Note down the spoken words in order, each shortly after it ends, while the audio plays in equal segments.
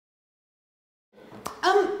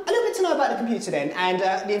A little bit to know about the computer then, and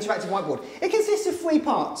the interactive whiteboard. It consists of 3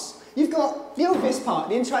 parts. You've got the obvious part,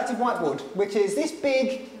 the interactive whiteboard, which is this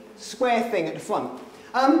big square thing at the front.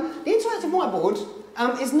 The interactive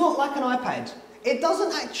whiteboard is not like an iPad. It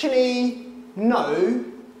doesn't actually know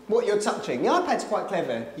what you're touching. The iPad's quite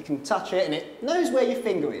clever. You can touch it and it knows where your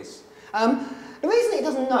finger is. The reason it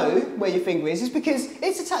doesn't know where your finger is because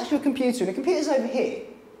it's attached to a computer, and the computer's over here.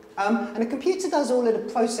 And the computer does all of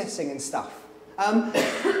the processing and stuff.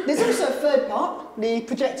 There's also a third part, the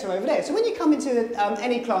projector over there. So when you come into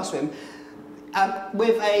any classroom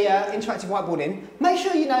with an interactive whiteboard in, make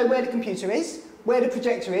sure you know where the computer is, where the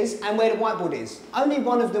projector is, and where the whiteboard is. Only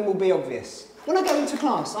one of them will be obvious. When I go into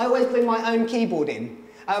class, I always bring my own keyboard in.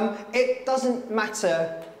 It doesn't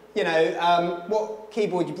matter, you know, what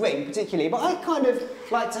keyboard you bring particularly, but I kind of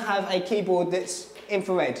like to have a keyboard that's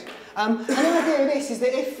infrared. And the idea of this is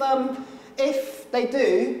that if they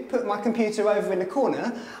do put my computer over in the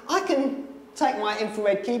corner, I can take my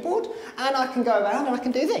infrared keyboard and I can go around and I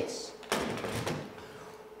can do this.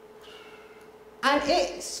 And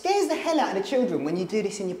it scares the hell out of the children when you do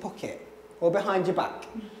this in your pocket or behind your back.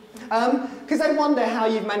 Because they wonder how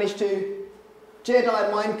you've managed to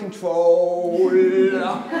Jedi mind control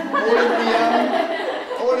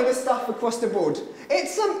all of the stuff across the board.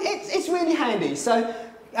 It's really handy. So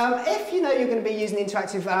if you know you're going to be using the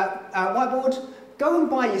interactive whiteboard, go and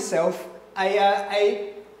buy yourself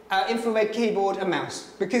a infrared keyboard and mouse,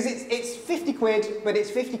 because it's 50 quid, but it's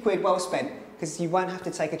 50 quid well spent, because you won't have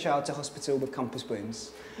to take a child to hospital with compass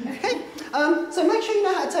brooms. Okay? So make sure you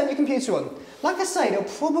know how to turn your computer on. Like I say, they'll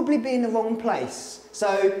probably be in the wrong place,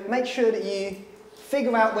 so make sure that you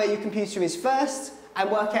figure out where your computer is first and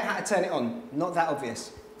work out how to turn it on. Not that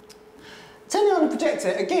obvious. Turning on the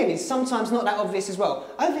projector, again, is sometimes not that obvious as well.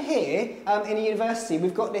 Over here, in the university,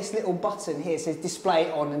 we've got this little button here that says display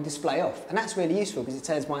on and display off, and that's really useful because it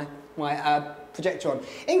turns my projector on.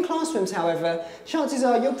 In classrooms, however, chances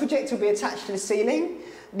are your projector will be attached to the ceiling,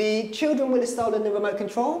 the children will have stolen the remote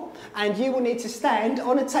control, and you will need to stand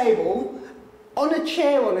on a table, on a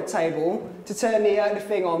chair on a table, to turn the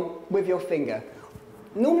thing on with your finger.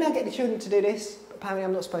 Normally I get the children to do this, but apparently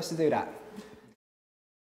I'm not supposed to do that.